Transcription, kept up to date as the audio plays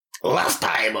Last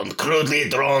time on Crudely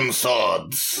Drawn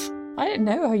Swords. I don't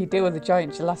know how you deal with a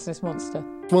giant gelatinous monster.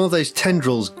 One of those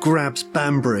tendrils grabs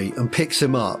Banbury and picks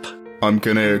him up. I'm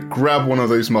going to grab one of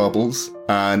those marbles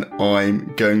and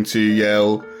I'm going to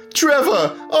yell,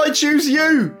 Trevor, I choose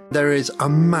you! There is a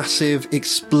massive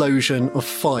explosion of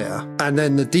fire, and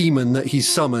then the demon that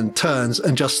he's summoned turns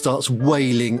and just starts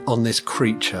wailing on this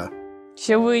creature.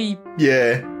 Shall we?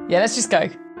 Yeah. Yeah, let's just go.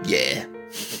 Yeah.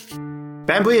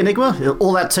 Banbury, Enigma,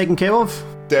 all that taken care of?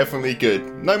 Definitely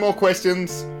good. No more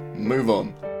questions. Move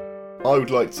on. I would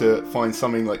like to find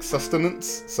something like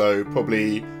sustenance, so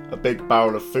probably a big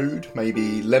barrel of food,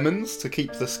 maybe lemons to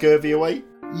keep the scurvy away.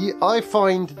 Yeah, I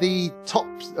find the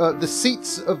the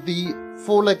seats of the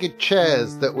four-legged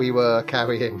chairs that we were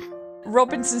carrying.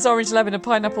 Robinson's orange lemon and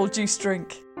pineapple juice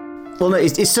drink. Well, no,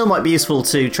 it still might be useful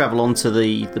to travel onto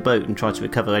the boat and try to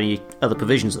recover any other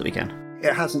provisions that we can.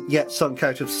 It hasn't yet sunk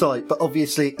out of sight, but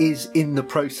obviously it is in the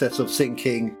process of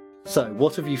sinking. So,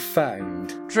 what have you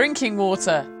found? Drinking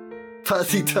water.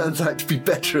 Percy turns out to be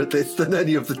better at this than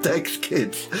any of the Dex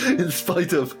kids, in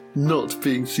spite of not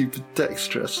being super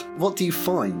dexterous. What do you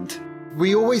find?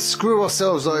 We always screw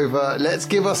ourselves over. Let's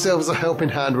give ourselves a helping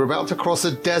hand. We're about to cross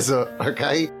a desert,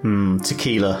 okay?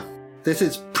 Tequila. This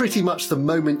is pretty much the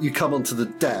moment you come onto the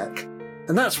deck,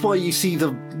 and that's why you see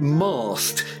the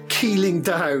mast keeling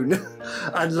down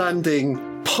and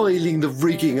landing, piling the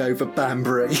rigging over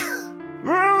Banbury.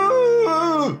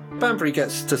 Banbury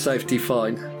gets to safety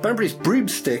fine. Banbury's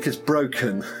broomstick is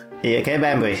broken. Yeah, okay,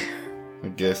 Banbury. I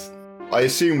guess. I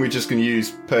assume we're just going to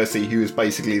use Percy, who is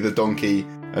basically the donkey,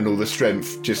 and all the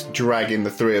strength, just dragging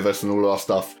the three of us and all our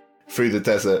stuff through the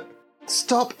desert.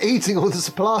 Stop eating all the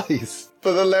supplies.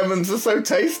 But the lemons are so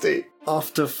tasty.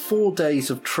 After 4 days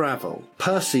of travel,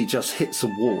 Percy just hits a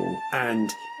wall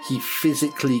and he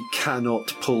physically cannot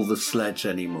pull the sledge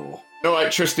anymore. All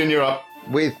right, Tristan, you're up.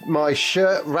 With my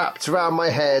shirt wrapped around my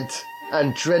head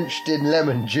and drenched in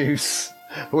lemon juice,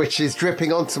 which is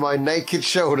dripping onto my naked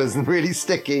shoulders and really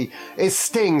sticky. It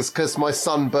stings because my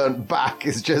sunburnt back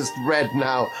is just red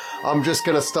now. I'm just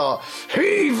going to start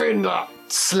heaving that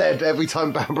sled every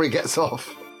time Banbury gets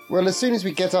off. Well, as soon as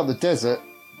we get out of the desert,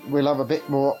 we'll have a bit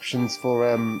more options for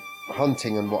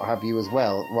hunting and what have you as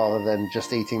well, rather than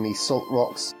just eating these salt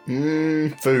rocks.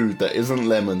 Food that isn't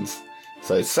lemons.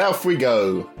 So south we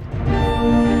go.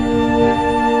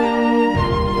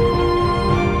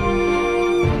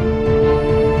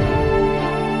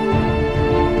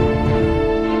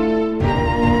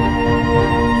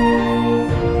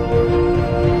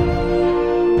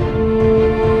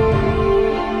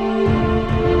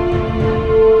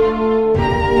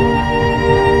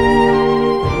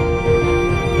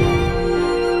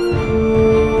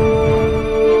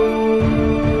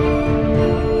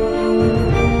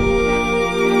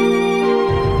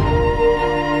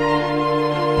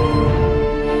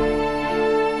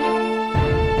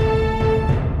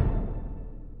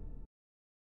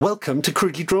 Welcome to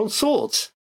Crudely Drawn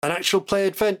Swords, an actual play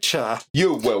adventure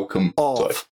You're welcome.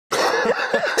 of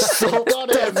salt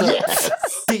deserts,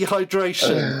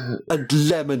 dehydration, and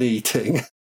lemon eating.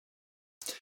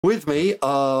 With me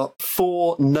are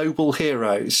 4 noble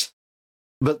heroes,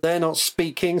 but they're not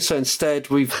speaking, so instead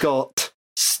we've got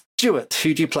Stuart.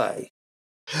 Who do you play?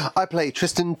 I play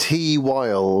Tristan T.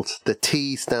 Wilde. The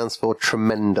T stands for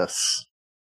tremendous.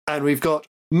 And we've got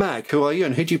Mag. Who are you,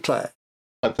 and who do you play?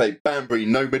 I play Banbury,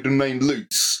 no middle name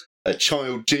Lutz, a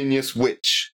child genius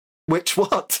witch. Which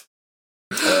what?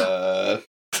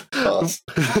 Pass.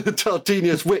 Child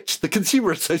Genius Witch, the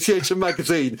Consumer Association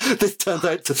magazine. This turns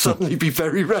out to suddenly be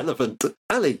very relevant.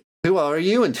 Ali, who are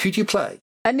you and who do you play?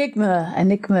 Enigma,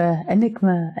 enigma,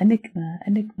 enigma, enigma,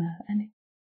 enigma, enigma.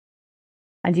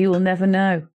 And you will never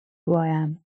know who I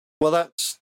am. Well,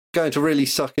 that's going to really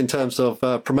suck in terms of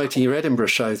promoting your Edinburgh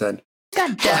show then.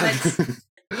 God damn it.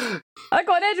 I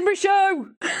got an Edinburgh show!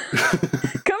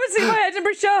 Come and see my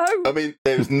Edinburgh show! I mean,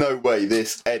 there's no way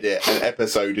this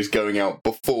episode is going out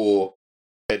before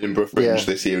Edinburgh Fringe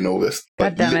this year in August.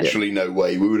 Like, literally no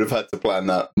way. We would have had to plan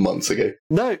that months ago.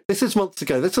 No, this is months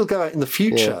ago. This will go out in the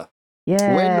future.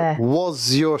 Yeah. When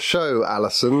was your show,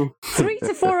 Alison? 3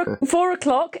 to 4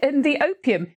 o'clock in the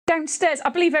Opium downstairs. I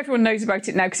believe everyone knows about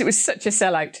it now because it was such a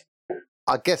sellout.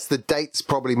 I guess the date's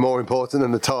probably more important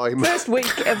than the time. First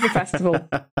week of the festival.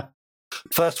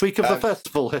 First week of the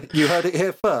festival. You heard it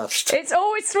here first. It's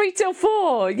always 3 till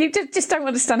 4. You just don't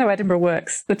understand how Edinburgh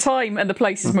works. The time and the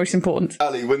place is most important.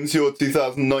 Ali, when's your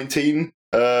 2019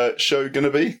 show going to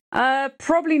be?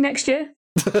 Probably next year.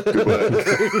 Good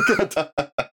work.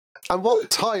 And what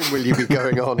time will you be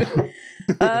going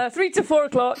on? 3 to 4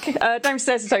 o'clock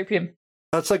downstairs at Opium.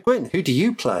 So, Gwyn, who do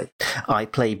you play? I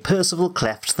play Percival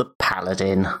Cleft the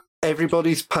Paladin.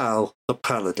 Everybody's pal, the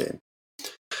Paladin.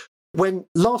 When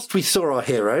last we saw our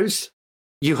heroes,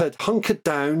 you had hunkered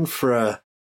down for a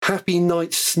happy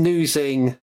night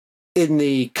snoozing in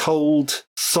the cold,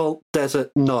 salt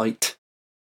desert night,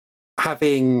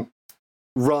 having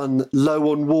run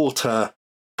low on water,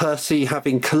 Percy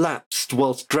having collapsed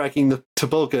whilst dragging the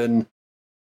toboggan,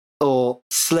 or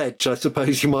sledge, I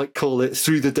suppose you might call it,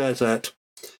 through the desert,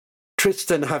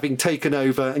 Tristan having taken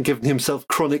over and given himself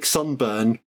chronic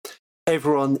sunburn,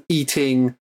 everyone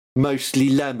eating mostly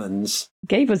lemons.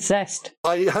 Gave us zest.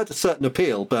 I had a certain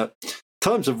appeal, but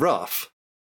times are rough.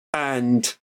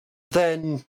 And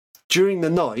then during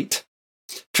the night,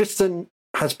 Tristan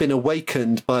has been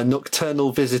awakened by a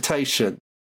nocturnal visitation.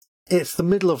 It's the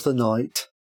middle of the night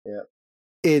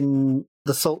in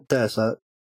the salt desert,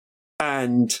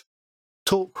 and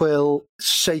Torquil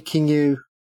shaking you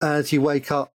as you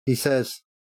wake up. He says,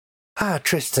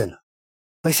 Tristan,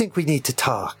 I think we need to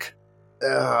talk.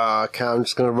 Okay, I'm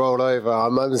just going to roll over.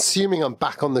 I'm assuming I'm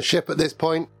back on the ship at this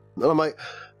point. And I'm like,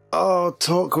 oh,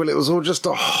 Torquil, it was all just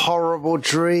a horrible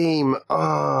dream.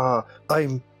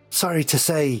 I'm sorry to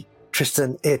say,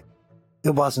 Tristan, it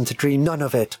wasn't a dream. None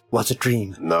of it was a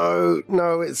dream. No,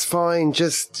 it's fine.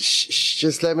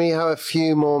 Just let me have a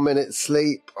few more minutes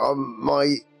sleep.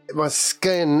 My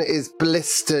skin is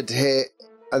blistered here.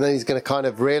 And then he's going to kind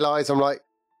of realise. I'm like,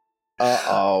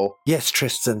 uh-oh. Yes,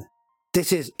 Tristan.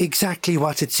 This is exactly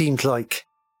what it seemed like.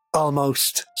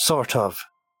 Almost, sort of.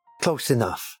 Close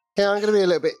enough. Yeah, I'm going to be a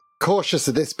little bit cautious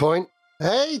at this point.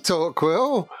 Hey,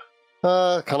 Torquil.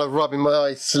 Kind of rubbing my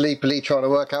eyes sleepily, trying to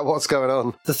work out what's going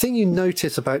on. The thing you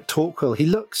notice about Torquil, he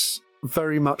looks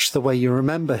very much the way you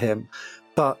remember him,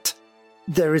 but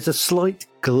there is a slight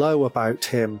glow about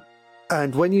him.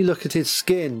 And when you look at his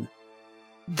skin,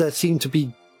 there seem to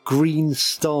be green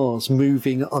stars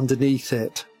moving underneath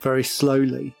it very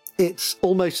slowly. It's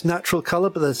almost natural colour,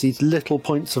 but there's these little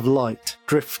points of light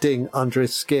drifting under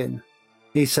his skin.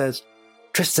 He says,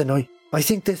 Tristan, I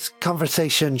think this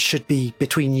conversation should be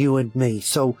between you and me,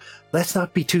 so let's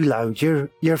not be too loud.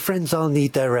 Your friends all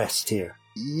need their rest here.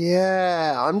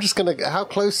 Yeah, I'm just going to... How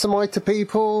close am I to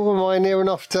people? Am I near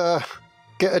enough to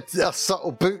get a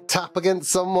subtle boot tap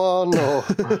against someone? Or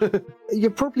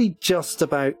You're probably just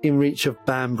about in reach of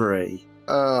Banbury.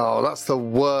 Oh, that's the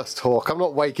worst, Hawk. I'm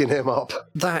not waking him up.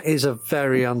 That is a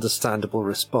very understandable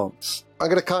response. I'm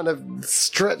going to kind of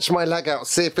stretch my leg out,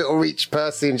 see if it'll reach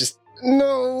Percy, and just...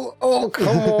 No! Oh,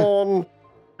 come on!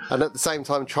 And at the same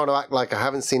time, trying to act like I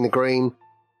haven't seen the green.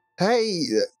 Hey,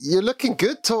 you're looking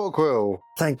good, Torquil.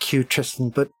 Thank you, Tristan,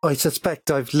 but I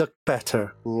suspect I've looked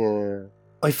better. Yeah.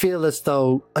 I feel as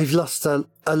though I've lost a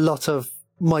lot of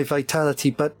my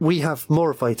vitality, but we have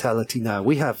more vitality now.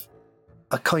 We have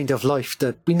a kind of life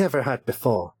that we never had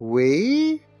before.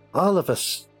 We? All of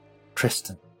us,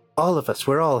 Tristan. All of us,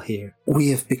 we're all here.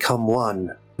 We have become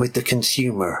one with the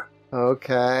consumer.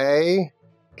 Okay.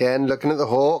 Again, looking at the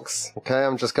Hawks. Okay,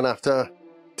 I'm just going to have to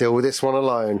deal with this one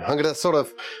alone. I'm going to sort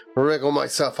of wriggle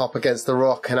myself up against the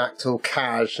rock and act all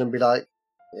cash and be like,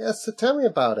 yeah, so tell me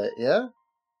about it, yeah?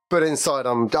 But inside,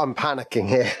 I'm panicking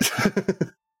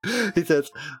here. He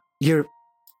says, You're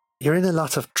in a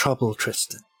lot of trouble,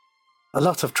 Tristan. A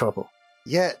lot of trouble.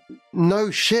 Yeah,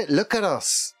 no shit, look at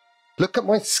us. Look at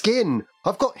my skin.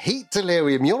 I've got heat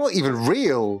delirium. You're not even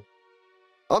real.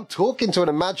 I'm talking to an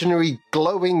imaginary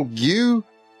glowing you.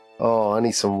 Oh, I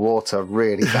need some water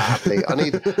really badly. I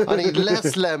need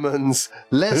less lemons,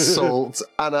 less salt,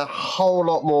 and a whole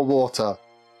lot more water.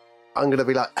 I'm going to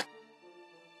be like,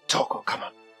 Torquil, come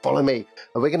on, follow me.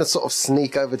 And we're going to sort of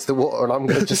sneak over to the water, and I'm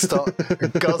going to just start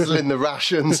guzzling the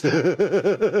rations. I'm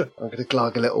going to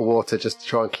glug a little water just to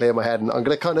try and clear my head, and I'm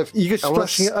going to kind of... You're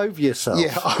splashing it over yourself?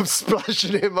 Yeah, I'm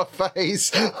splashing it in my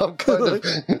face. I'm kind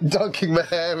of dunking my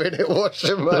hair in it,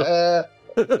 washing my hair.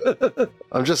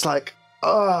 I'm just like,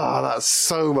 oh, that's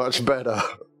so much better.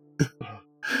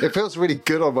 It feels really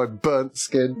good on my burnt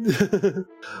skin.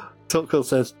 Torquil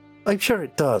says, I'm sure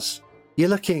it does.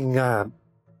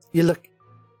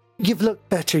 You've looked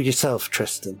better yourself,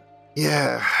 Tristan.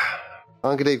 Yeah.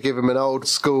 I'm going to give him an old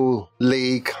school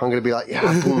league. I'm going to be like,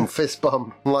 yeah, boom, fist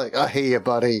bump. I'm like, I hear you,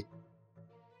 buddy.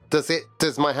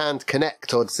 Does my hand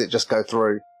connect or does it just go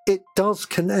through? It does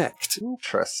connect.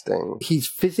 Interesting. He's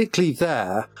physically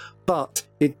there, but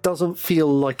it doesn't feel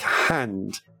like a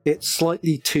hand. It's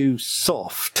slightly too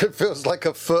soft. It feels like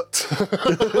a foot.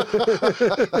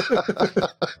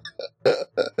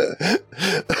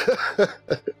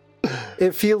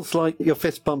 It feels like you're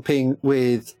fist bumping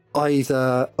with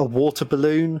either a water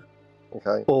balloon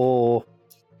or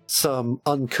some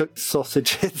uncooked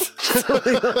sausages.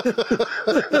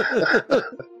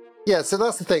 Yeah, so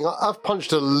that's the thing. I've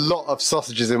punched a lot of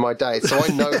sausages in my day, so I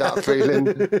know that feeling.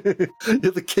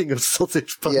 You're the king of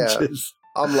sausage punches.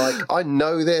 Yeah. I'm like, I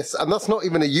know this, and that's not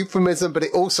even a euphemism, but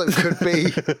it also could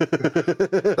be.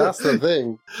 That's the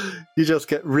thing. You just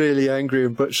get really angry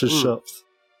in butcher's shops.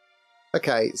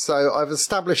 Okay, so I've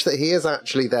established that he is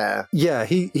actually there. Yeah,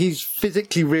 he's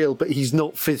physically real, but he's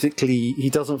not physically... He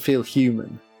doesn't feel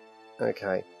human.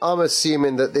 Okay. I'm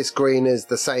assuming that this green is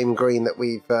the same green that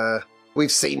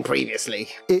we've seen previously.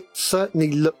 It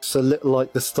certainly looks a little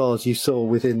like the stars you saw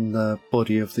within the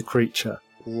body of the creature.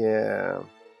 Yeah.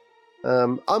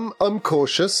 I'm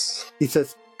cautious. He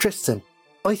says, Tristan,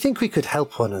 I think we could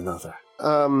help one another.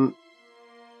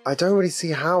 I don't really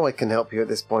see how I can help you at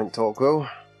this point, Torquil.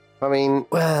 I mean...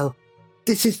 Well,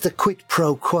 this is the quid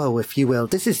pro quo, if you will.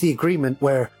 This is the agreement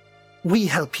where we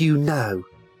help you now,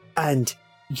 and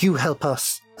you help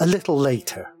us a little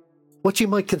later. What you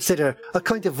might consider a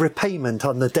kind of repayment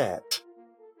on the debt.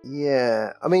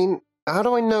 Yeah, I mean, how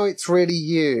do I know it's really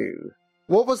you?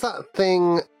 What was that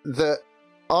thing that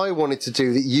I wanted to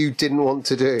do that you didn't want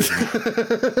to do?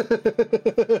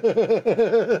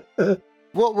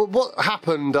 What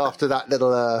happened after that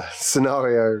little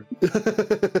scenario?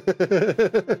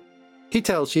 He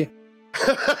tells you.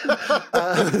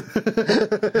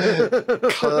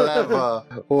 Clever.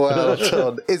 Well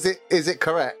done. Is it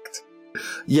correct?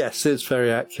 Yes, it's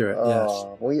very accurate, yes.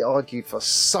 We argued for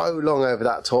so long over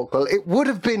that talk. Well, it would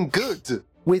have been good.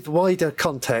 With wider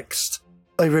context,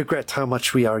 I regret how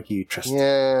much we argued, Tristan.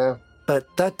 Yeah. But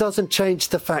that doesn't change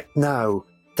the fact now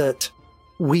that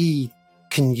we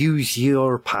can use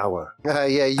your power.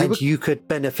 You could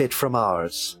benefit from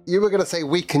ours. You were going to say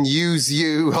we can use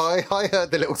you. I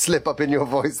heard the little slip up in your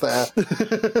voice there.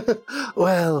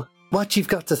 Well, what you've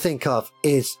got to think of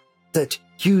is that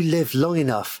you live long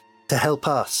enough to help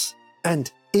us,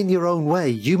 and in your own way,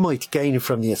 you might gain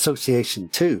from the association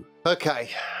too. Okay,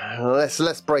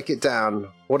 let's break it down.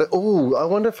 I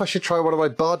wonder if I should try one of my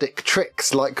bardic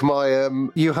tricks, like my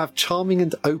You have charming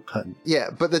and open.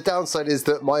 Yeah, but the downside is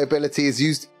that my ability is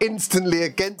used instantly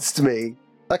against me.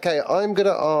 Okay, I'm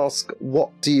gonna ask, what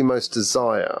do you most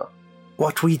desire?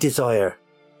 What we desire,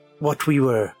 what we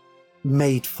were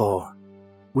made for.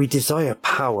 We desire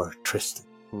power, Tristan.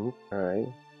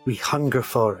 Okay. We hunger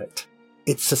for it.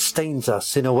 It sustains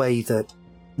us in a way that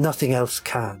nothing else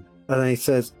can. And then he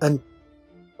says, and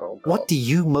what do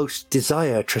you most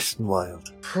desire, Tristan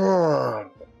Wilde?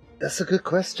 That's a good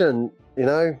question. You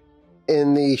know,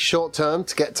 in the short term,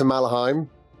 to get to Malahheim,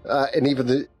 and even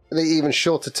the even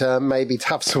shorter term, maybe to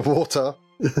have some water.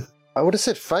 I would have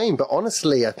said fame, but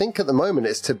honestly, I think at the moment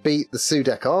it's to beat the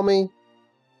Sudek army.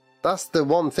 That's the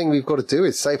one thing we've got to do,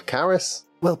 is save Karis.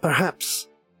 Well, perhaps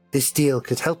this deal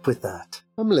could help with that.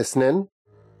 I'm listening.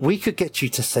 We could get you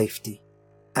to safety,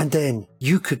 and then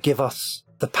you could give us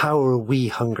the power we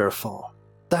hunger for.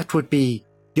 That would be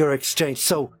your exchange.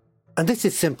 So, and this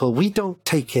is simple, we don't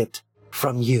take it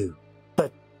from you,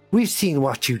 but we've seen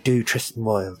what you do, Tristan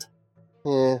Wilde.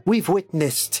 Yeah. We've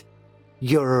witnessed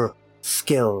your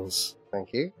skills.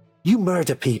 Thank you. You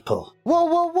murder people.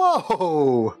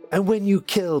 Whoa! And when you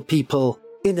kill people,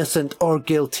 innocent or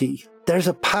guilty, there's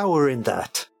a power in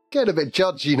that. Get a bit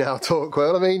judgy now,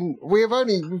 Torquil. I mean, we have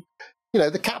only... You know,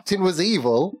 the captain was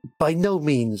evil. By no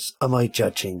means am I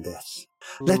judging this.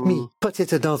 Let me put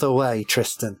it another way,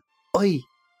 Tristan. I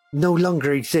no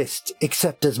longer exist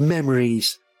except as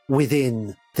memories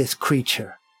within this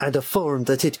creature, and a form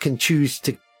that it can choose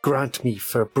to grant me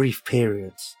for brief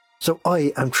periods. So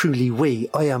I am truly we,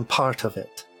 I am part of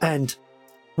it. And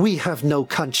we have no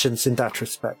conscience in that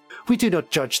respect. We do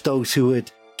not judge those who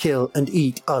would kill and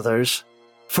eat others,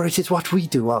 for it is what we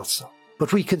do also.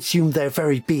 But we consume their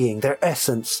very being, their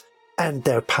essence, and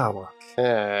their power.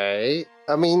 Okay.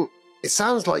 I mean, it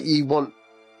sounds like you want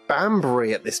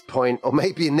Banbury at this point, or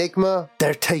maybe Enigma.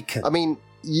 They're taken. I mean,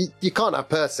 you can't have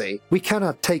Percy. We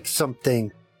cannot take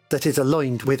something that is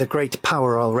aligned with a great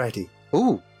power already.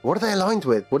 Ooh, what are they aligned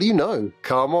with? What do you know?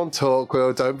 Come on,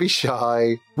 Torquil, don't be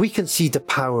shy. We can see the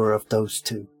power of those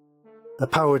two, the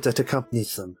power that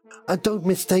accompanies them. And don't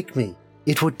mistake me,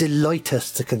 it would delight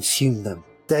us to consume them.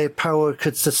 Their power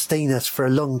could sustain us for a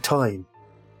long time.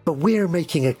 But we're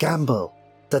making a gamble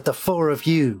that the four of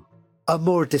you are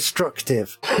more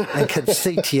destructive and can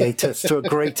satiate us to a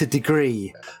greater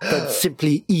degree than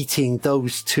simply eating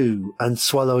those two and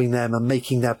swallowing them and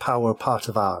making their power part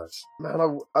of ours.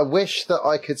 Man, I wish that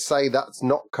I could say that's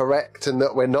not correct and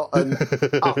that we're not an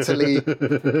utterly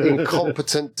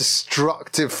incompetent,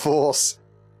 destructive force.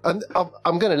 And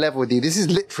I'm going to level with you. This is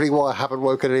literally why I haven't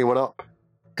woken anyone up.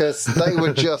 because they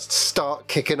would just start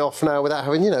kicking off now without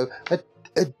having,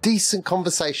 a decent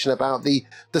conversation about the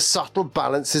subtle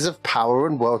balances of power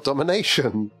and world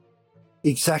domination.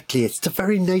 Exactly, it's the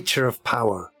very nature of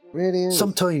power. Really is.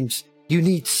 Sometimes you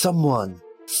need someone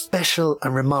special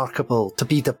and remarkable to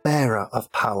be the bearer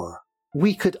of power.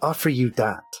 We could offer you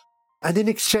that. And in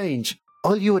exchange,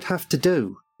 all you would have to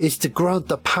do is to grant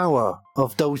the power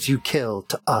of those you kill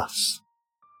to us.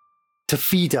 To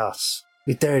feed us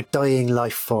with their dying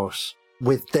life force,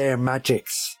 with their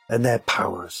magics and their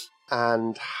powers.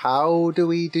 And how do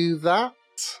we do that?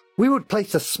 We would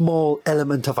place a small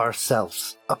element of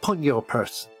ourselves upon your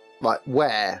person. Like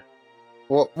where?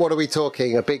 What are we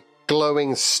talking? A big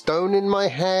glowing stone in my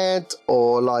head?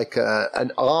 Or like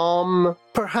an arm?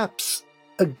 Perhaps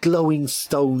a glowing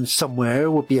stone somewhere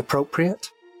would be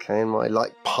appropriate. Okay, and my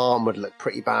palm would look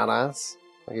pretty badass.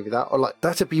 I'll give you that. Or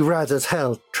That'd be rad as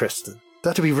hell, Tristan.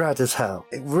 That'd be rad as hell.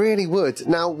 it really would.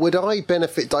 Now, would I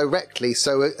benefit directly?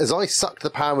 So as I sucked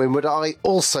the power in, would I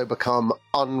also become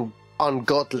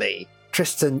ungodly?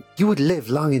 Tristan, you would live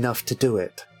long enough to do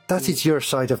it. That is your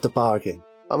side of the bargain.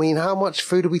 I mean, how much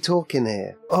food are we talking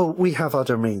here? Oh, we have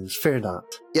other means, fear not.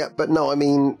 Yeah, but no, I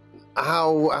mean,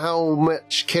 how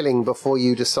much killing before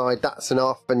you decide that's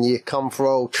enough and you come for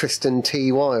old Tristan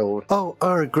T. Wilde? Oh,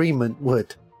 our agreement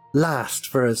would last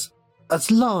for as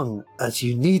long as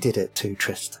you needed it to,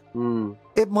 Tristan.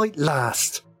 It might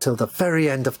last till the very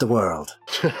end of the world.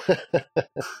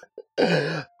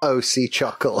 O.C.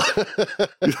 chuckle.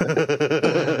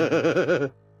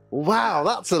 Wow,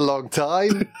 that's a long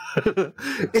time.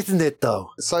 Isn't it,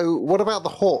 though? So what about the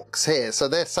Hawks here? So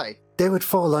they're safe? They would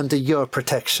fall under your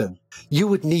protection. You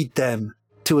would need them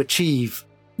to achieve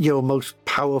your most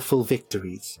powerful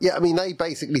victories. Yeah, I mean, they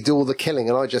basically do all the killing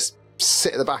and I just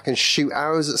sit at the back and shoot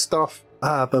arrows at stuff.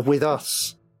 Ah, but with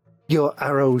us, your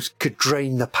arrows could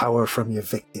drain the power from your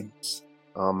victims.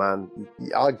 Oh, man.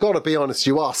 I gotta be honest,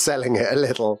 you are selling it a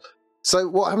little. So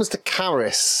what happens to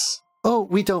Karis? Oh,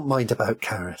 we don't mind about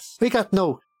Karis. We got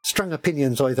no strong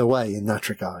opinions either way in that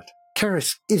regard.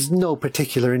 Karis is no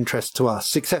particular interest to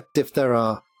us, except if there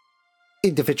are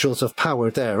individuals of power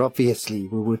there. Obviously,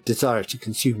 we would desire to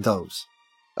consume those.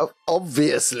 Oh,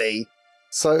 obviously.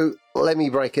 So let me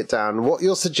break it down. What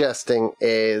you're suggesting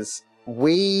is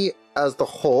we, as the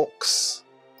Hawks,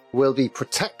 will be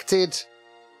protected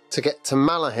to get to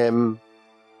Malahim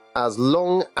as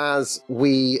long as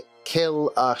we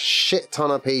kill a shit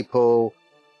ton of people,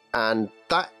 and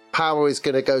that power is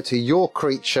going to go to your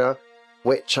creature,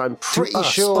 which I'm pretty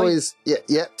sure is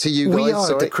to you guys. We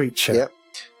are the creature. Yep.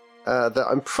 That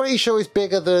I'm pretty sure is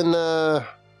bigger than.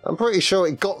 I'm pretty sure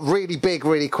it got really big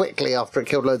really quickly after it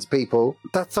killed loads of people.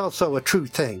 That's also a true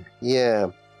thing. Yeah.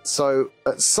 So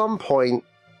at some point,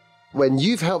 when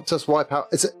you've helped us wipe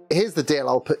out, here's the deal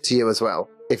I'll put to you as well.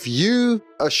 If you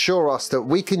assure us that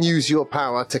we can use your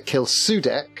power to kill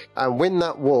Sudek and win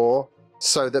that war,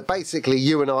 so that basically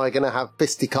you and I are going to have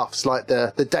fisticuffs like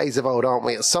the days of old, aren't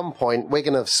we? At some point, we're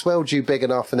going to have swelled you big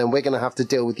enough and then we're going to have to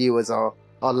deal with you as our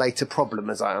later problem,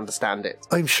 as I understand it.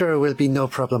 I'm sure it will be no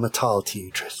problem at all to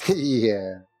you, Tristan.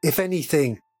 Yeah. If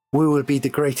anything, we will be the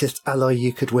greatest ally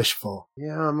you could wish for.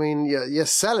 Yeah, I mean, you're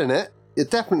selling it. You're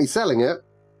definitely selling it.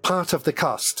 Part of the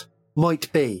cost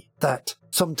might be that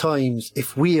sometimes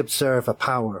if we observe a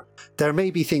power, there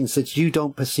may be things that you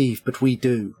don't perceive but we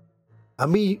do.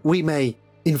 And we may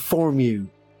inform you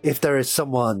if there is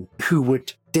someone who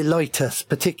would delight us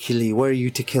particularly were you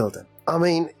to kill them. I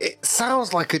mean, it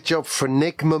sounds like a job for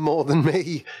Enigma more than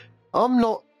me. I'm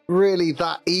not really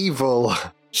that evil.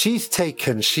 She's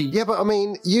taken, Yeah, but I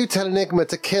mean, you tell Enigma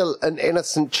to kill an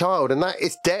innocent child and that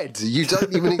is dead. You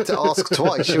don't even need to ask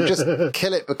twice. She'll just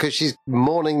kill it because she's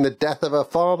mourning the death of her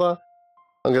father.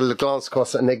 I'm going to glance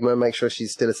across at Enigma and make sure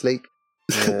she's still asleep.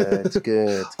 Yeah, it's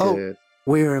good, it's good.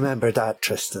 We remember that,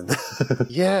 Tristan.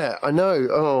 Yeah, I know.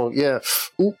 Oh, yeah.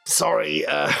 Oops, sorry.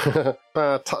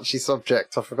 Touchy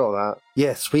subject. I forgot that.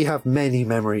 Yes, we have many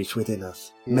memories within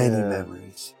us. Many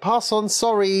memories. Pass on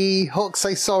sorry. Hawk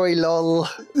say sorry, lol.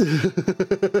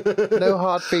 No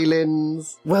hard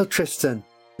feelings. Well, Tristan,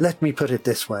 let me put it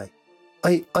this way.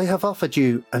 I have offered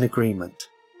you an agreement.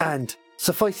 And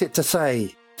suffice it to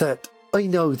say that I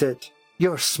know that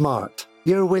you're smart.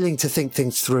 You're willing to think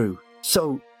things through.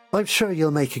 So I'm sure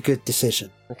you'll make a good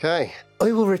decision. Okay.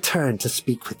 I will return to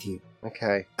speak with you.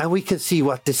 Okay. And we can see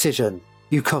what decision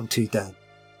you come to then.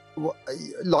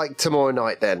 Like tomorrow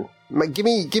night then? Give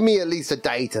me at least a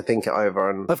day to think it over.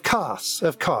 And Of course.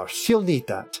 You'll need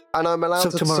that. And I'm allowed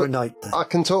So to tomorrow night then. I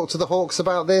can talk to the Hawks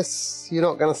about this? You're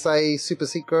not going to say super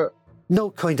secret?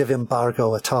 No kind of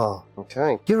embargo at all.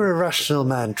 Okay. You're a rational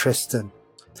man, Tristan.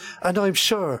 And I'm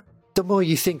sure the more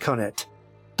you think on it,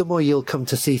 the more you'll come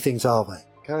to see things our way.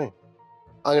 Okay.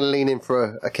 I'm going to lean in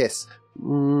for a kiss.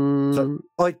 So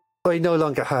I no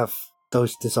longer have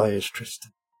those desires,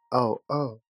 Tristan. Oh,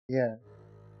 yeah.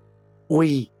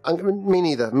 Me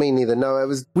neither.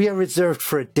 No, we are reserved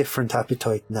for a different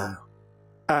appetite now.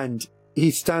 And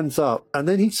he stands up, and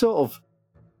then he sort of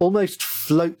almost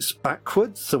floats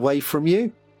backwards away from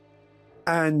you.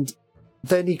 And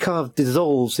then he kind of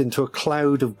dissolves into a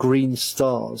cloud of green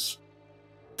stars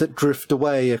that drift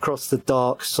away across the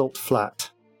dark salt flat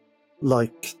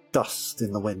like dust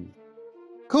in the wind.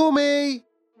 Call me!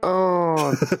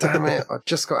 Oh, damn it. I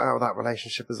just got out of that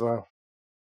relationship as well.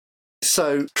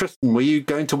 So, Tristan, were you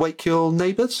going to wake your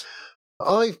neighbours?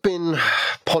 I've been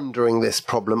pondering this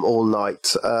problem all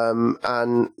night,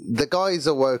 and the guys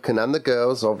are woken, and the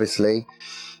girls, obviously,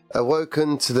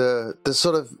 awoken to the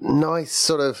sort of nice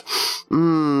sort of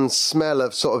smell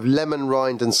of sort of lemon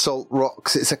rind and salt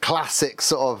rocks. It's a classic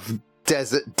sort of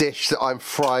desert dish that I'm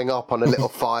frying up on a little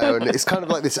fire, and it's kind of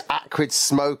like this acrid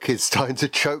smoke is starting to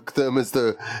choke them as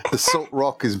the salt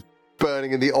rock is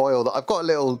burning in the oil. I've got a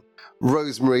little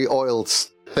rosemary oil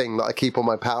thing that I keep on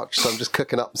my pouch, so I'm just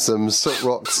cooking up some salt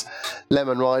rocks,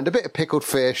 lemon rind, a bit of pickled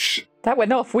fish. That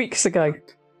went off weeks ago.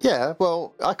 Yeah,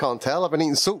 well, I can't tell. I've been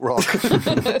eating salt rock.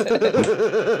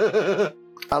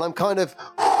 And I'm kind of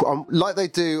like they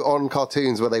do on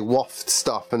cartoons where they waft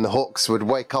stuff and the hawks would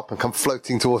wake up and come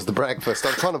floating towards the breakfast.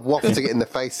 I'm kind of wafting it in their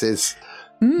faces.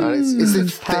 And it's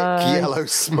this thick yellow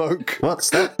smoke.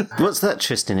 What's that,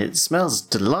 Tristan? It smells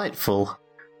delightful.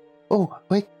 Oh,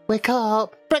 wake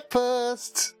up!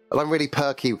 Breakfast! And I'm really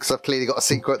perky because I've clearly got a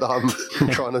secret that I'm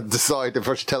trying to decide if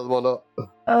I should tell them or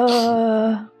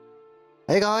not.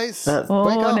 Hey guys, wake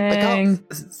up!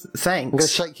 Thanks. I'm going to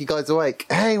shake you guys awake.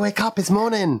 Hey, wake up, it's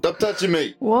morning! Stop touching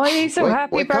me! Why are you so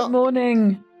happy wake about up.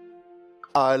 morning?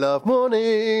 I love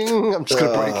morning! I'm just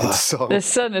going to break into song. The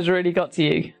sun has really got to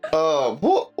you. Oh,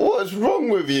 what is wrong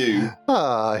with you?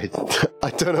 I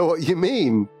don't know what you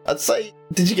mean. I'd say,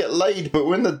 did you get laid? But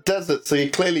we're in the desert, so you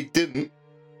clearly didn't.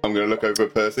 I'm going to look over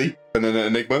at Percy, and then at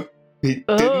Enigma. He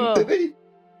didn't, did he?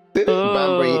 Did he?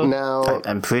 Banbury, now...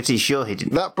 I'm pretty sure he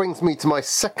didn't. That brings me to my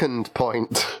second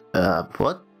point.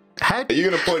 What? How Are you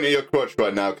going to point at your crotch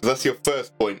right now? Because that's your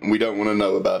first point, and we don't want to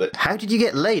know about it. How did you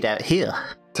get laid out here?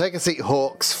 Take a seat,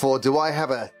 Hawks, for do I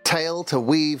have a tale to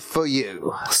weave for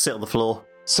you? I'll sit on the floor.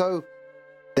 So,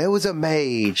 there was a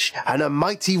mage and a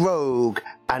mighty rogue,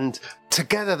 and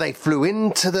together they flew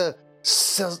into the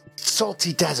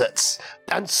salty deserts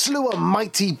and slew a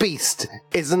mighty beast.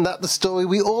 Isn't that the story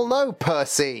we all know,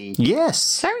 Percy? Yes.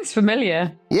 Sounds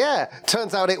familiar. Yeah,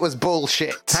 turns out it was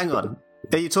bullshit. Hang on.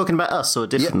 Are you talking about us or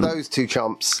Yeah, different? those two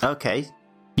chumps. Okay.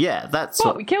 Yeah, that's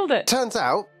What? We killed it. Turns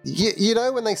out, you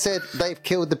know when they said they've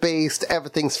killed the beast,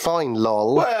 everything's fine,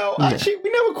 lol? Well, actually, we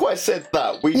never quite said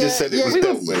that. We just said it was We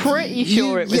dealt were with. pretty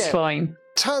sure it was yeah. fine.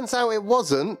 Turns out it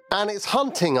wasn't, and it's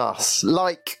hunting us,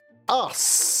 like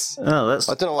us. Oh, that's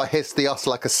I don't know why I hissed the us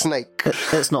like a snake.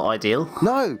 that's not ideal.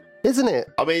 No, isn't it?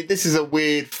 I mean, this is a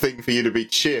weird thing for you to be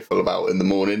cheerful about in the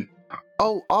morning.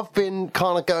 Oh, I've been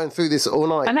kind of going through this all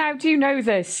night. And how do you know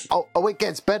this? Oh, it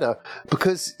gets better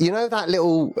because you know that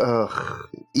little,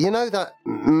 you know that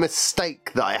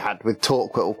mistake that I had with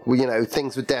Torquil. You know,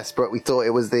 things were desperate. We thought it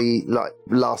was the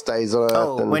last days on Earth.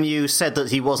 Oh, and... when you said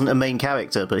that he wasn't a main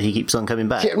character, but he keeps on coming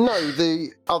back. Yeah, no, the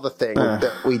other thing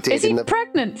that we did Is he in the.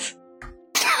 pregnant?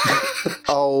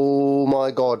 Oh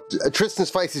my god, Tristan's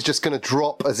face is just going to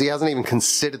drop as he hasn't even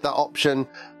considered that option.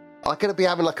 I'm going to be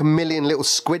having like a million little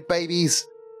squid babies,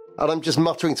 and I'm just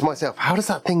muttering to myself, how does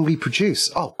that thing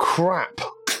reproduce? Oh crap.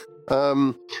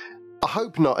 I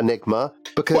hope not, Enigma,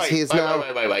 because he is now...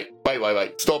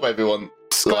 Wait. Stop, everyone.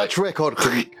 Scratch record.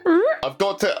 I've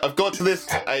got to this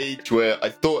age where I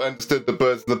thought I understood the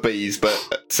birds and the bees,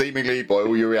 but seemingly by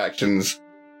all your reactions,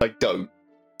 I don't.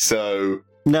 So,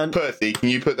 No, Percy, can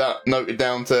you put that noted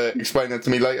down to explain that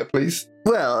to me later, please?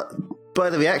 well, by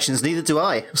the reactions, neither do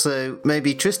I. So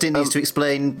maybe Tristan needs to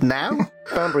explain now?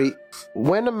 Banbury,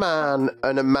 when a man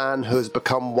and a man who has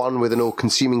become one with an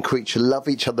all-consuming creature love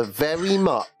each other very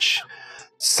much,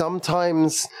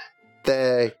 sometimes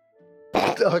they...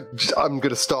 I'm going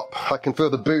to stop. I can feel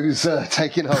the booze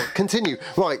taking hold. Continue.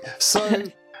 Right, so...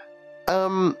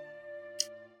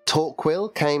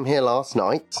 Torquil came here last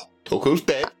night. Torquil's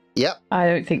dead. Yep. I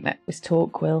don't think that was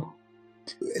Torquil.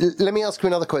 Let me ask you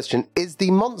another question. Is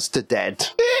the monster dead?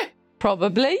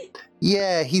 Probably.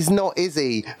 Yeah, he's not, is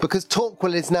he? Because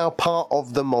Torquil is now part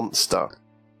of the monster.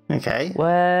 Okay.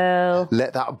 Well,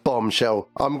 Let that bombshell.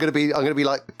 I'm gonna be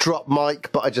like drop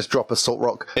mic, but I just drop a salt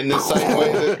rock. In the same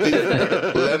way that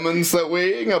the lemons that we're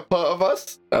eating are part of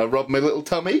us. Rob my little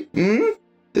tummy.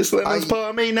 This lemon's part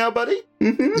of me now, buddy.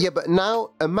 Yeah, but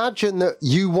now imagine that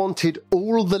you wanted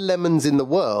all the lemons in the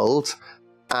world,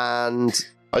 and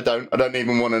I don't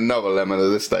even want another lemon at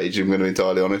this stage, I'm going to be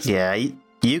entirely honest. Yeah,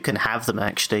 you can have them,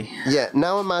 actually. yeah,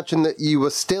 now imagine that you were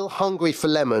still hungry for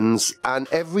lemons, and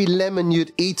every lemon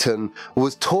you'd eaten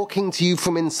was talking to you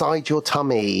from inside your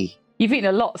tummy. you've eaten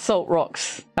a lot of salt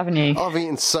rocks, haven't you? I've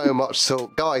eaten so much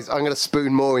salt. Guys, I'm going to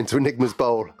spoon more into Enigma's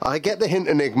bowl. I get the hint,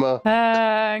 Enigma.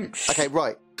 Thanks. Okay,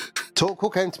 right.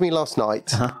 Torquil came to me last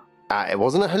night. Uh-huh. It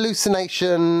wasn't a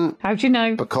hallucination How'd you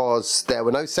know? because there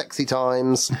were no sexy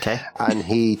times. Okay. And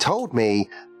he told me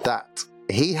that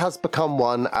he has become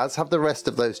one, as have the rest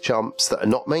of those chumps that are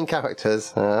not main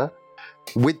characters,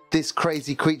 with this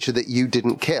crazy creature that you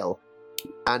didn't kill.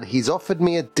 And he's offered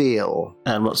me a deal.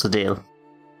 And what's the deal?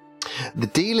 The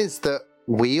deal is that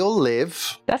we'll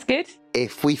live That's good.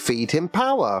 if we feed him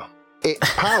power.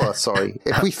 Sorry.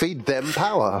 If we feed them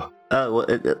power. Oh, well,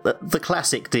 the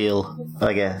classic deal,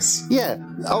 I guess. Yeah,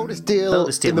 oldest deal,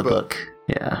 Oldest deal in the book.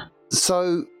 Yeah.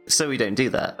 So, So we don't do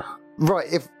that. right,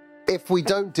 if we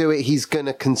don't do it, he's going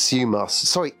to consume us.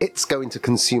 Sorry, it's going to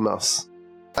consume us.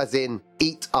 As in,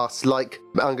 eat us, like,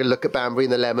 I'm going to look at Banbury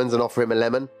and the lemons and offer him a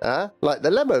lemon. Like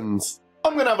the lemons.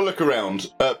 I'm going to have a look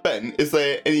around. Ben, is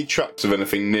there any tracks of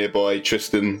anything nearby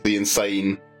Tristan the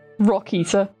Insane? Rock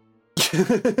eater.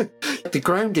 The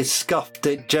ground is scuffed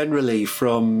generally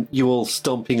from you all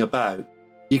stomping about.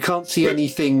 You can't see But-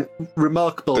 anything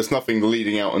remarkable. There's nothing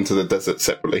leading out into the desert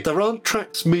separately. There aren't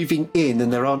tracks moving in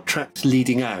and there aren't tracks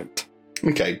leading out.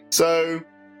 Okay, so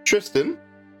Tristan,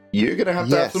 you're going to have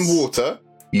Yes. some water.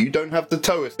 You don't have to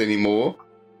tow us anymore.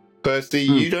 Percy,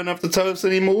 you don't have to tow us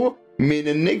anymore. Me and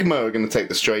Enigma are going to take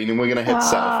the strain and we're going to head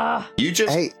south. Ah, You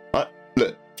just... Hey,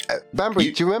 look, Banbury,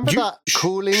 You- do you remember you- that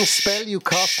cooling spell you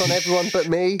cast on everyone but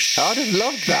me? I'd have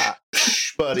loved that.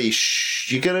 shh, buddy, shh.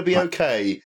 You're going to be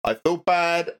okay. I feel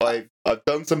bad. I've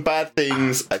done some bad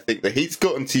things. I think the heat's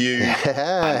gotten to you.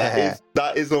 And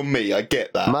that is on me. I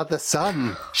get that. Mother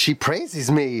son, she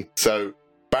praises me. So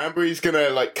Banbury's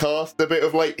gonna cast a bit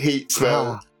of heat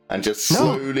spell and just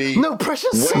slowly No,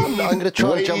 precious son! I'm going to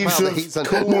try and jump waves out of the of heat zone.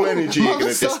 cool No, energy. You're Mother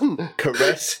gonna just son!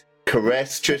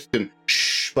 caress Tristan.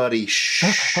 Shh, buddy.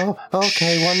 Shh. Oh,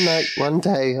 okay, one night, one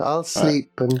day, I'll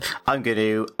sleep and... I'm going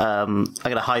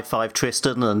to high five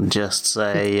Tristan and just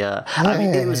say, I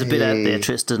mean, it was a bit out there,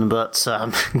 Tristan, but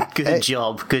good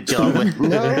job.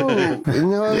 No,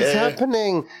 it's Yeah.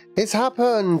 happening. It's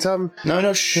happened.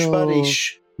 No, shh, buddy.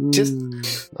 Shh. Just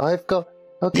I've got...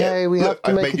 Okay, we look, have to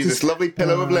I've make made it... you this lovely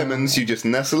pillow of lemons. You just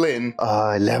nestle in.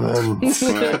 lemons.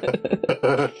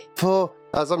 Right. For,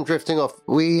 as I'm drifting off,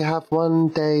 we have one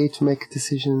day to make a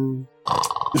decision. Well,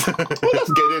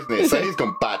 that's good, isn't it? So he's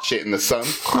gone batshit in the sun.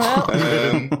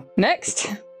 well, next.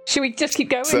 Should we just keep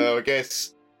going? So I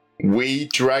guess we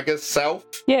drag us south.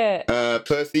 Yeah.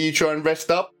 Percy, you try and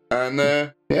rest up, and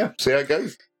see how it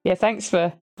goes. Yeah, thanks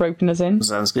for roping us in.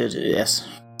 Sounds good, yes.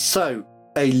 So,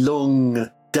 a long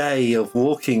day of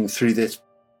walking through this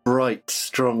bright,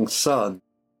 strong sun.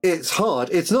 It's hard.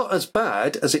 It's not as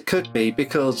bad as it could be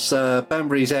because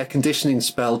Banbury's air conditioning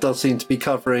spell does seem to be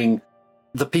covering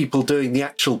the people doing the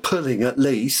actual pulling at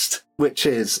least, which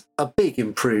is a big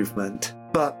improvement.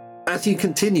 But as you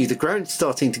continue, the ground's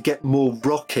starting to get more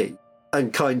rocky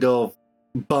and kind of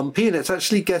bumpy, and it's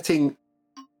actually getting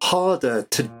harder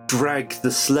to drag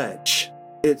the sledge.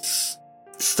 It's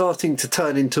starting to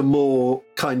turn into more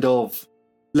kind of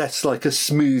less like a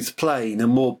smooth plane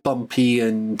and more bumpy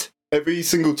and... Every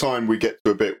single time we get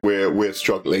to a bit where we're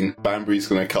struggling, Banbury's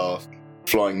going to cast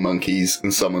flying monkeys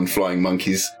and summon flying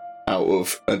monkeys out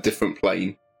of a different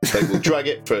plane. They will drag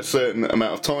it for a certain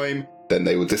amount of time, then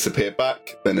they will disappear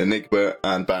back, then Enigma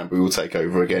and Banbury will take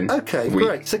over again. Okay, We-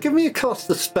 great. So give me a cast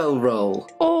the spell roll.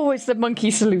 Always the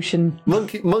monkey solution.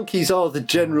 Monkeys are the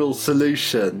general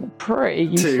solution. Pretty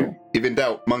useful. To- If in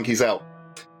doubt, monkeys out.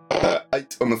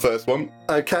 8 on the first one.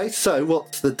 Okay, so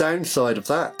what's the downside of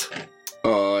that?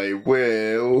 I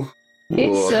will...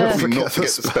 It's, probably not forget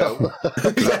the spell.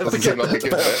 That doesn't seem like a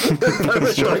good bet.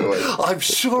 Straight away. I'm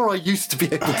sure I used to be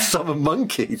able to summon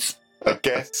monkeys. I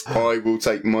guess I will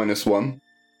take -1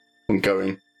 on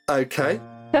going. Okay,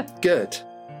 good.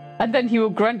 And then he will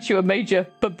grant you a major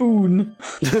baboon.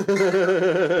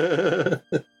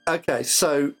 Okay,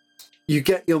 so you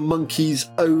get your monkeys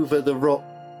over the rock,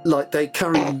 like they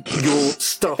carry your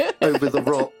stuff over the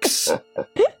rocks,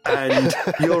 and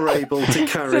you're able to The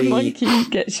carry... monkey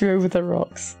gets you over the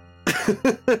rocks.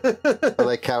 And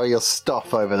they carry your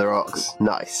stuff over the rocks.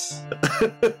 Nice.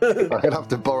 I'm going to have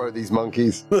to borrow these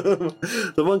monkeys.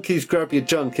 The monkeys grab your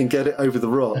junk and get it over the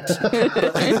rocks.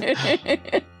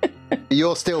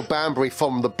 You're still Banbury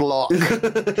from the block.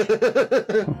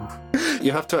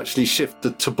 You have to actually shift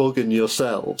the toboggan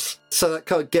yourselves. So that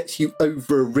kind of gets you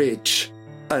over a ridge.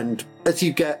 And as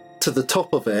you get to the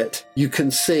top of it, you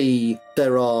can see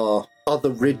there are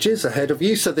other ridges ahead of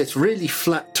you. So this really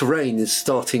flat terrain is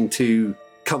starting to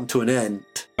come to an end.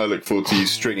 I look forward to you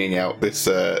stringing out this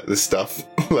stuff.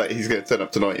 Like, he's going to turn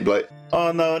up tonight and be like,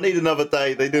 oh no, I need another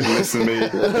day. They didn't listen to me.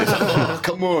 He's like, oh,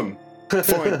 come on.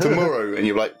 Fine, tomorrow. And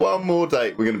you're like, one more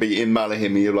day. We're going to be in Malahim.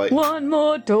 And you're like, one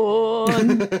more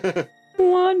dawn.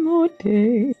 One more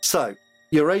day. So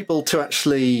you're able to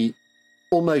actually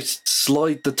almost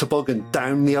slide the toboggan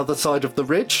down the other side of the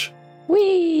ridge.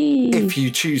 Whee! If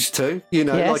you choose to,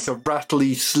 Yes. like a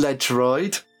rattly sledge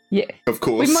ride. Yeah. of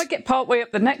course. We might get part way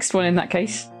up the next one in that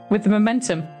case, with the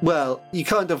momentum. Well, you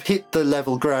kind of hit the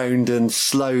level ground and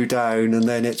slow down, and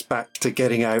then it's back to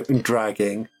getting out and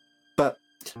dragging. But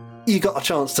you got a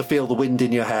chance to feel the wind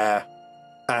in your hair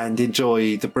and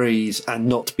enjoy the breeze and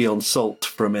not be on salt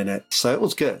for a minute. So it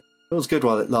was good. It was good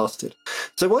while it lasted.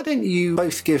 So why don't you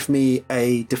both give me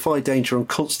a Defy Danger on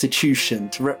Constitution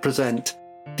to represent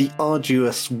the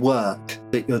arduous work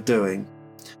that you're doing?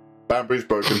 Banbury's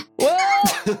broken. Well,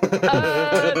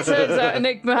 turns out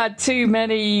Enigma had too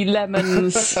many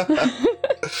lemons.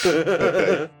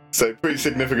 Okay. So pretty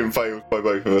significant fails by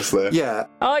both of us there. Yeah.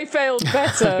 I failed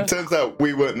better. Turns out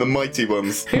we weren't the mighty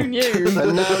ones. Who knew?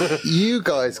 And now you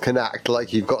guys can act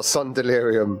like you've got sun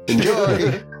delirium.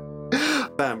 Enjoy!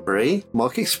 Banbury,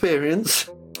 mark experience.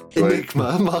 Right.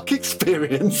 Enigma, mark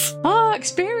experience. Ah,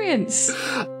 experience.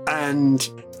 And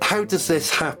how does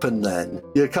this happen then?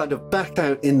 You're kind of back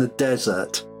out in the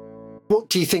desert. What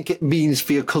do you think it means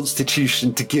for your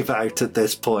constitution to give out at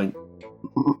this point?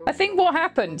 I think what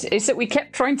happened is that we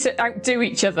kept trying to outdo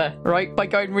each other, right, by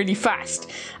going really fast.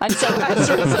 And so as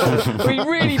a result, we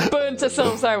really burnt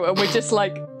ourselves out and we're just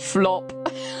like, flop.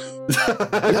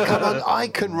 Come on, I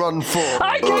can run for.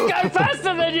 I can go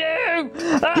faster than you!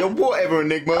 Ah, Yeah, whatever,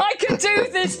 Enigma. I can do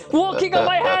this walking on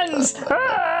my hands!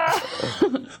 Ah!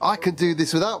 I can do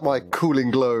this without my cooling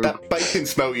globe. That bacon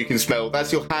smell you can smell,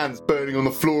 that's your hands burning on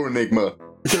the floor, Enigma.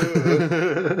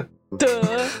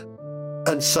 Duh.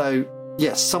 And so,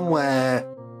 yes, somewhere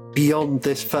beyond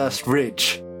this first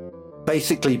ridge,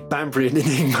 basically Banbury and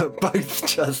Enigma both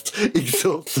just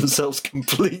exhaust themselves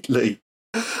completely.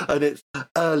 And it's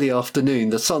early afternoon,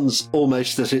 the sun's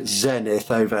almost at its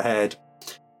zenith overhead.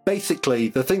 Basically,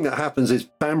 the thing that happens is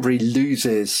Banbury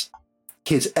loses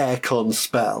his aircon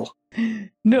spell.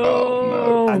 No.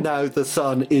 Oh, And now the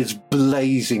sun is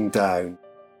blazing down.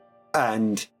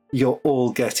 And you're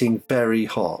all getting very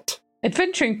hot.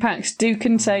 Adventuring packs do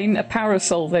contain a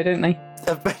parasol, though, don't they?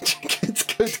 Adventure kits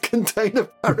could contain a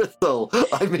parasol.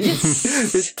 I mean,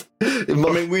 Yes. it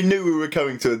might- I mean, we knew we were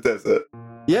coming to a desert.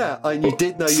 yeah, and you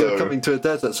did know you were So- coming to a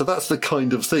desert, so that's the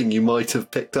kind of thing you might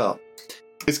have picked up.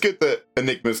 It's good that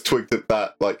Enigma's twigged at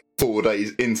that, like, 4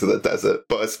 days into the desert,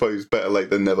 but I suppose better late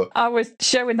than never. I was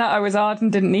showing that I was hard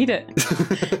and didn't need it.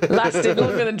 Lasted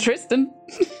longer than Tristan.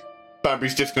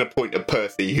 Banbury's just going to point at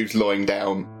Percy, who's lying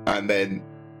down, and then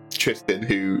Tristan,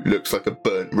 who looks like a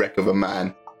burnt wreck of a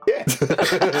man. Yeah.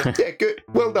 Yeah, good.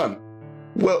 Well done.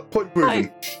 Well, point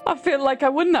proven. I feel like I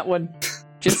won that one.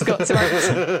 Just got to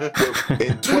act. Well,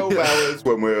 in 12 hours,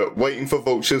 when we're waiting for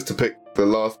vultures to pick the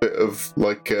last bit of,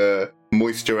 like,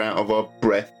 moisture out of our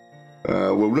breath,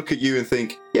 we'll look at you and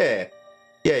think, yeah,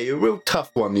 you're a real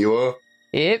tough one, you are.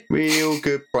 Yep, Real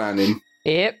good planning.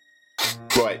 yep.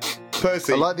 Right,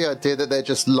 Percy. I like the idea that they're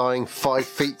just lying 5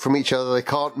 feet from each other. They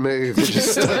can't move. They're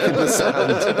just stuck in the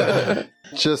sand.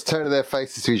 Just turning their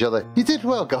faces to each other. You did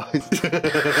well, guys.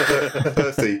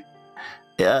 Percy,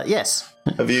 Yes.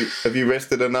 have you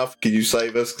rested enough? Can you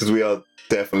save us? Because we are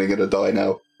definitely going to die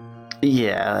now.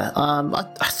 Yeah.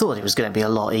 I thought it was going to be a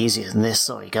lot easier than this.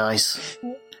 Sorry, guys.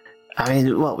 I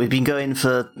mean, what, we've been going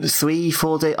for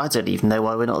 3-4 days? I don't even know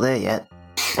why we're not there yet.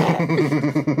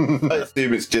 I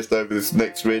assume it's just over this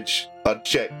next ridge. I'd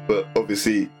check, but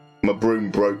obviously my broom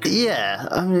broke. Yeah,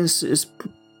 I mean, it's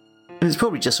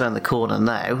probably just around the corner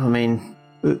now. I mean,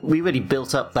 we really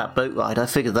built up that boat ride. I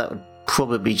figured that would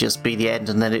probably just be the end,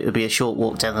 and then it would be a short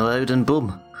walk down the road, and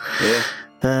boom. Yeah.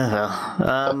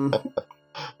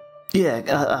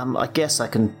 I guess I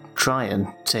can try and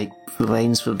take the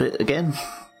reins for a bit again.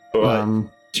 All right.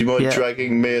 Do you mind yeah.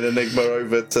 dragging me and Enigma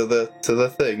over to the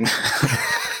thing?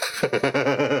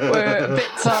 We're a bit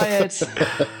tired.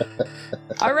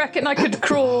 I reckon I could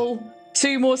crawl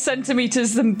 2 more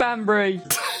centimetres than Banbury.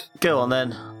 Go on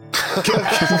then.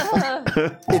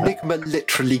 Enigma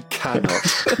literally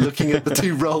cannot. Looking at the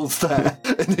two rolls there,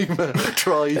 Enigma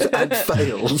tries and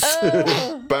fails.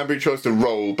 Banbury tries to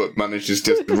roll, but manages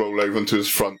just to roll over onto his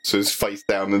front, so his face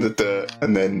down in the dirt,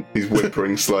 and then he's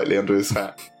whimpering slightly under his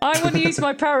hat. I want to use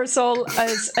my parasol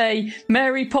as a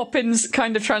Mary Poppins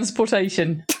kind of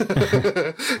transportation.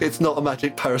 It's not a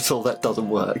magic parasol, that doesn't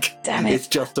work. Damn it. It's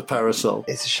just a parasol.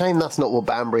 It's a shame that's not what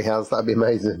Banbury has. That'd be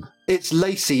amazing. It's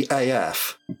lacy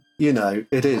AF. You know,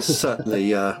 it is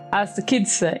certainly, As the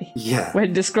kids say yeah.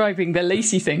 when describing the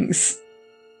lacy things.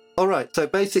 All right, so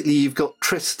basically you've got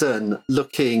Tristan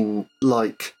looking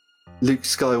like Luke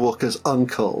Skywalker's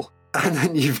uncle, and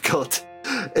then you've got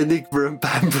Enigma and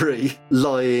Banbury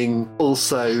lying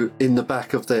also in the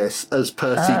back of this as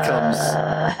Percy comes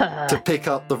to pick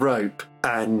up the rope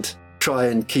and try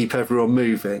and keep everyone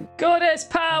moving. Goddess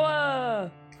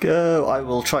power! Go. I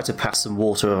will try to pass some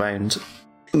water around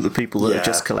the people that have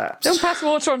just collapsed. Don't pass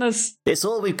water on us. It's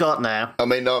all we've got now. I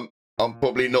mean, I'm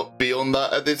probably not beyond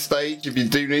that at this stage. If you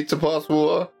do need to pass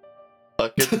water, I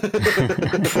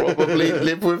could probably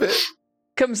live with it.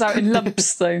 Comes out in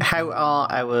lumps, though. How are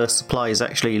our supplies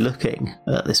actually looking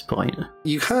at this point?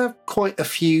 You have quite a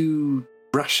few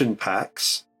ration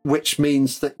packs, which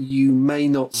means that you may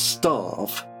not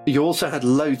starve. You also had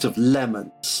loads of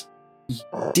lemons.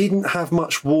 You didn't have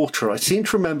much water. I seem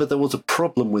to remember there was a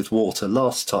problem with water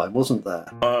last time, wasn't there?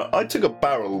 I took a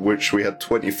barrel which we had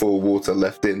 24 water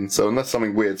left in, so unless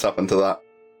something weird's happened to that.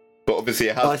 But obviously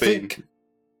it has been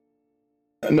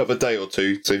another day or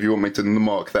two, so if you want me to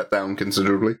mark that down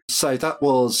considerably. So that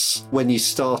was when you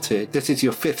started. This is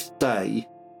your 5th day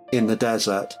in the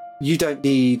desert. You don't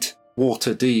need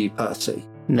water, do you, Percy?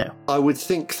 No. I would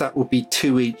think that would be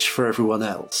 2 each for everyone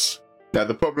else. Now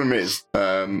the problem is,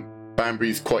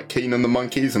 Banbury's quite keen on the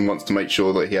monkeys and wants to make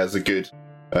sure that he has a good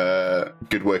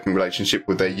working relationship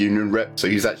with their union rep, so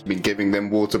he's actually been giving them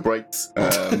water breaks.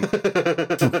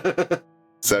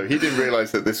 So he didn't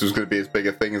realise that this was going to be as big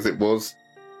a thing as it was.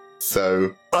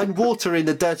 So, And water in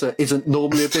the desert isn't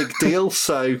normally a big deal,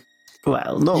 so...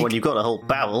 Well, not when you've got a whole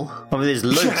barrel. I mean, there's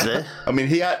loads there. I mean,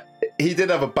 he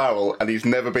did have a barrel, and he's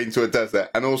never been to a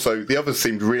desert. And also, the others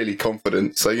seemed really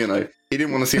confident, so, you know, he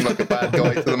didn't want to seem like a bad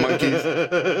guy to the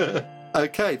monkeys.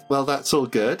 Okay, well, that's all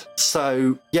good.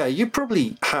 So, yeah, you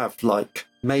probably have, like,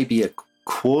 maybe a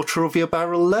quarter of your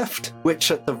barrel left, which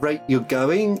at the rate you're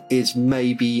going is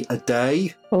maybe a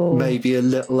day, maybe a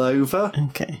little over.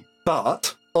 Okay.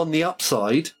 But, on the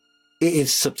upside, it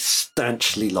is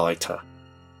substantially lighter.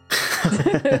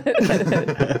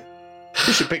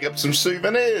 We should pick up some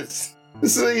souvenirs.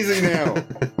 This is easy now.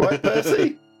 Right,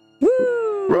 Percy?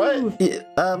 Woo! Right?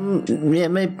 Yeah,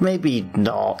 maybe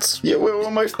not. Yeah, we're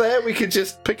almost there. We could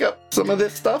just pick up some of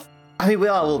this stuff. I mean, we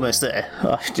are almost there.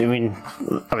 I mean,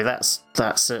 that's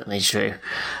certainly true.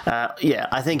 Yeah,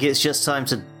 I think it's just time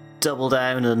to double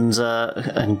down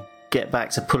and get back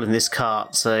to pulling this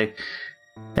cart. So,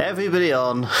 everybody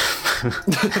on.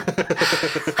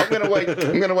 I'm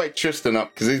gonna wake Tristan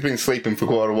up because he's been sleeping for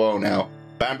quite a while now.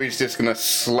 Bambi's just gonna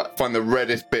find the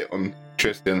reddest bit on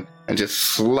Tristan and just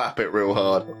slap it real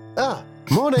hard.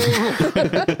 Morning!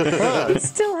 He's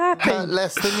still happy. Hurt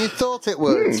less than you thought it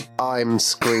would. I'm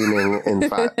screaming, in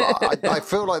fact. I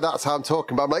feel like that's how I'm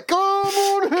talking, but I'm like,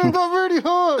 oh, morning, that really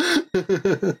hurt.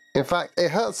 In fact,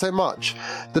 it hurts so much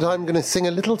that I'm going to sing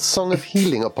a little song of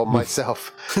healing upon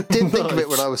myself. Didn't think of it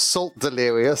when I was salt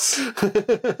delirious.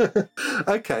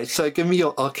 Okay, so give me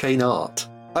your arcane art.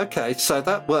 Okay, so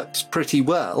that works pretty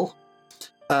well.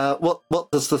 What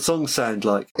does the song sound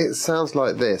like? It sounds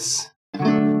like this.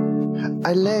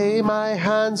 I lay my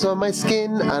hands on my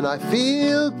skin and I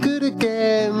feel good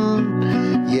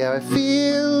again. Yeah, I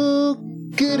feel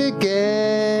good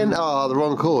again. Oh, the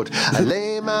wrong chord. I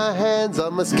lay my hands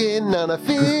on my skin and I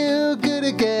feel good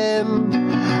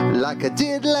again. Like I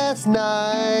did last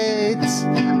night.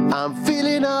 I'm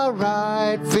feeling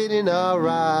alright, feeling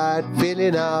alright,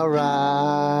 feeling alright.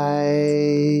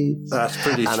 That's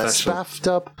pretty And I special. spaffed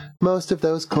up most of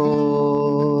those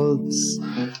chords.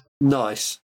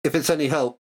 Nice. If it's any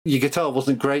help, your guitar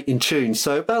wasn't great in tune,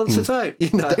 so balance it out, you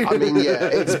know. I mean, yeah,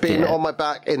 it's been on my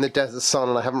back in the desert sun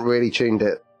and I haven't really tuned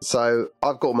it. So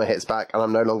I've got my hits back and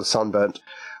I'm no longer sunburnt.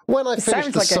 When I finish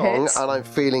sounds the like a song hit. and I'm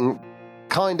feeling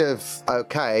kind of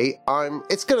okay,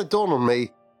 it's going to dawn on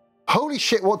me, holy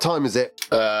shit, what time is it?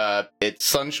 It's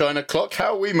sunshine o'clock.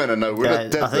 How are we meant to know? We're in a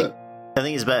desert. I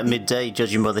think it's about midday,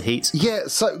 judging by the heat. Yeah,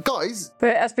 so guys, But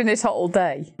it has been this hot all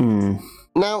day.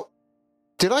 now,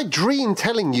 did I dream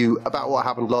telling you about what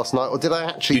happened last night or did I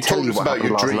actually You tell told you us what about happened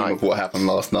your last dream night? of what happened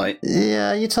last night.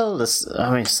 Yeah, you told us.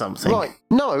 I mean, something. Right,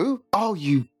 no. Oh,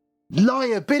 you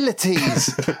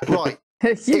Liabilities! Right. You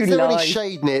Is there lie. any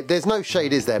shade near? There's no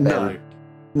shade, is there, Ben?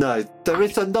 No. There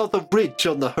is another ridge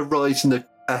on the horizon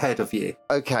ahead of you.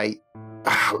 Okay.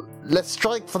 Let's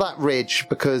strike for that ridge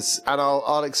and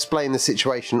I'll explain the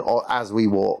situation as we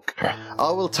walk.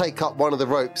 I will take up one of the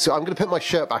ropes. So I'm going to put my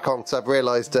shirt back on because I've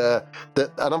realised and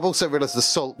I've also realised the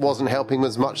salt wasn't helping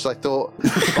as much as I thought.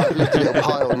 I've left a little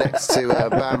pile next to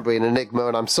Banbury and Enigma,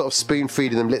 and I'm sort of spoon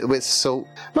feeding them little bits of salt,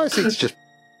 mostly to just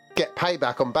get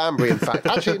payback on Banbury. In fact,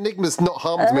 actually, Enigma's not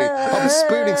harmed me. I'm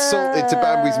spooning salt into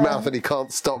Banbury's mouth, and he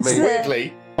can't stop me.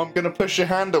 Weirdly, I'm going to push your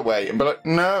hand away and be like,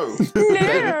 no.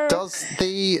 Ben, does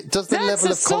the That's level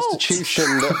of assault. constitution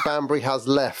that Banbury has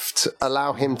left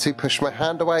allow him to push my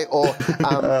hand away, or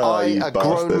am I, you a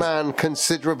grown bastard. man,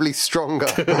 considerably stronger?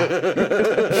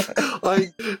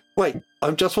 I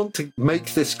just want to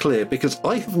make this clear because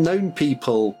I have known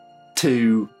people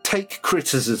to take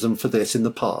criticism for this in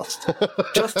the past.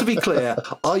 Just to be clear,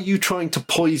 are you trying to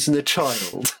poison a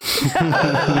child?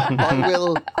 I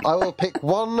will pick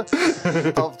one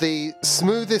of the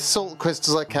smoothest salt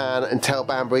crystals I can and tell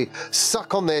Banbury,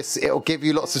 suck on this, it'll give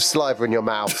you lots of saliva in your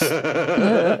mouth.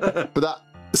 But that,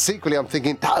 secretly I'm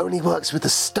thinking, that only works with the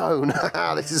stone.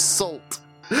 This is salt.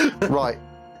 Right.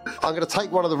 I'm going to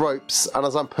take one of the ropes, and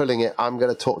as I'm pulling it, I'm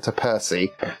going to talk to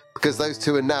Percy, because those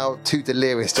two are now too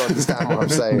delirious to understand what I'm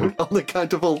saying. On the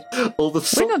count of all the We're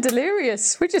salt. not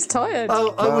delirious. We're just tired.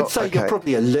 Oh, I would say okay. you're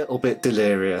probably a little bit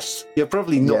delirious. You're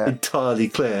probably not Yeah. entirely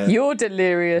clear. You're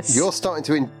delirious. You're starting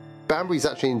to... Banbury's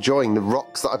actually enjoying the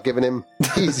rocks that I've given him.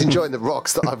 He's enjoying the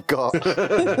rocks that I've got.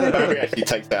 Barry actually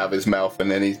takes it out of his mouth and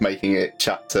then he's making it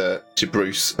chat to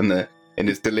Bruce, and in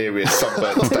his delirious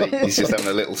sunburnt state, he's just having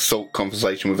a little salt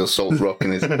conversation with a salt rock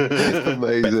in his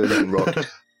Amazing. rock.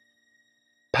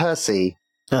 Percy,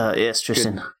 Yes,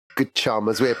 Tristan. good chum,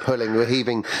 as we're pulling, we're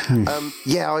heaving.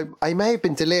 I may have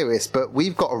been delirious, but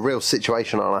we've got a real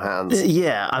situation on our hands.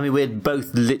 Yeah, I mean, we're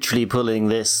both literally pulling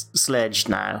this sledge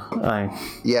now.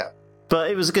 Yeah. But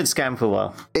it was a good scam for a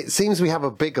while. It seems we have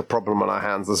a bigger problem on our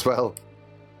hands as well.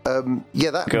 Go on.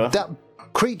 That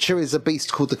creature is a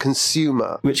beast called the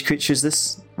Consumer. Which creature is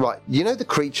this? Right, you know the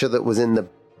creature that was in the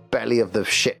belly of the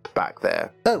ship back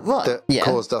there? Oh, right. That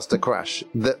caused us to crash?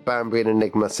 That Banbury and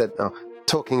Enigma said...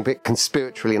 talking a bit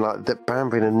conspiratorially, like that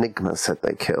Banbury and Enigma said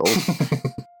they killed.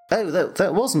 Oh,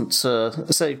 that wasn't... so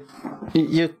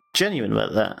you're genuine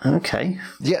about that? Okay.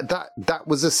 Yeah, that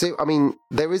was I mean,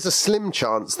 there is a slim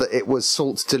chance that it was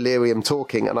Salt's delirium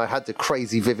talking, and I had the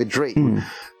crazy vivid dream.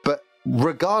 But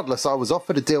regardless, I was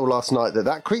offered a deal last night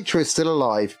that creature is still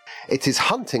alive. It is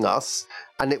hunting us,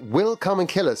 and it will come and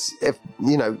kill us. If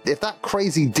that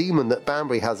crazy demon that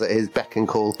Banbury has at his beck and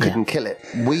call couldn't kill it,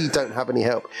 we don't have any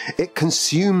help. It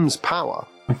consumes power.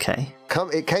 Okay.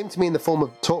 It came to me in the form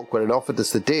of Torquil and offered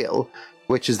us the deal,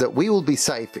 which is that we will be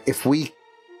safe if we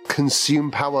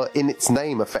consume power in its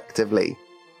name effectively.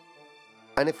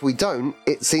 And if we don't,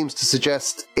 it seems to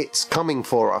suggest it's coming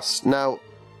for us. Now,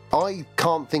 I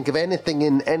can't think of anything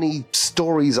in any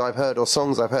stories I've heard or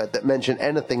songs I've heard that mention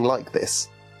anything like this.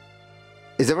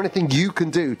 Is there anything you can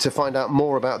do to find out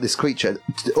more about this creature,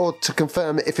 or to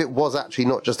confirm if it was actually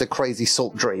not just a crazy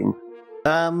salt dream?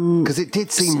 Because it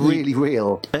did seem really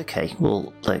real. Okay,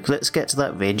 well, let's get to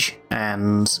that ridge,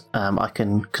 and I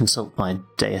can consult my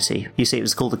deity. You see, it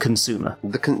was called the Consumer.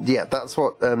 That's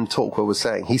what Torquil was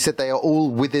saying. He said they are all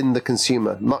within the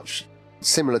Consumer, much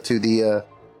similar to the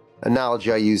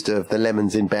analogy I used of the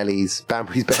lemons in Banbury's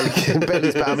belly,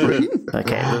 Belly's Banbury.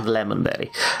 Okay, the lemon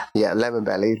belly. Yeah, lemon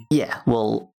belly. Yeah,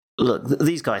 well, look,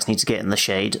 these guys need to get in the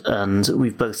shade, and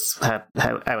we've both had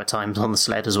our times on the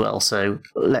sled as well, so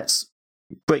let's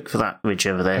break for that ridge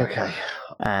over there. Okay.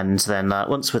 And then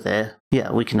once we're there,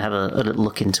 we can have a little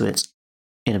look into it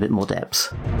in a bit more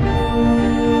depth.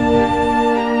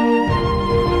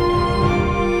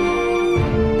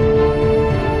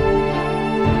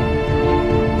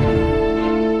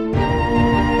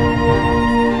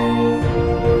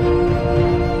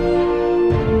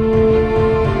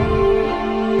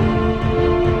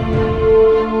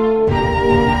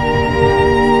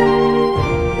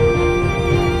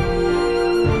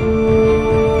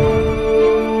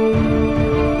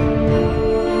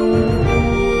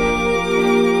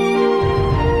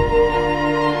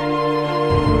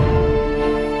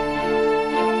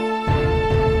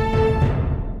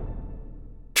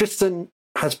 Tristan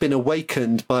has been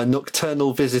awakened by a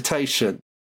nocturnal visitation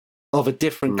of a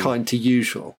different kind to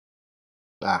usual.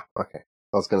 Ah, okay.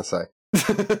 I was going to say.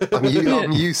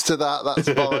 I'm used to that. That's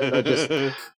fine. I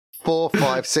just 4,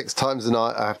 5, 6 times a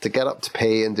night I have to get up to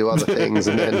pee and do other things,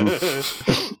 and then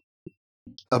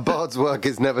a bard's work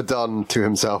is never done to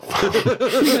himself.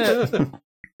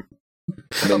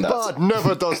 I mean, A bard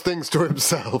never does things to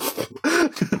himself.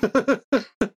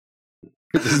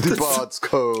 This is the bard's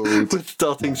code. We're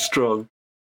starting strong.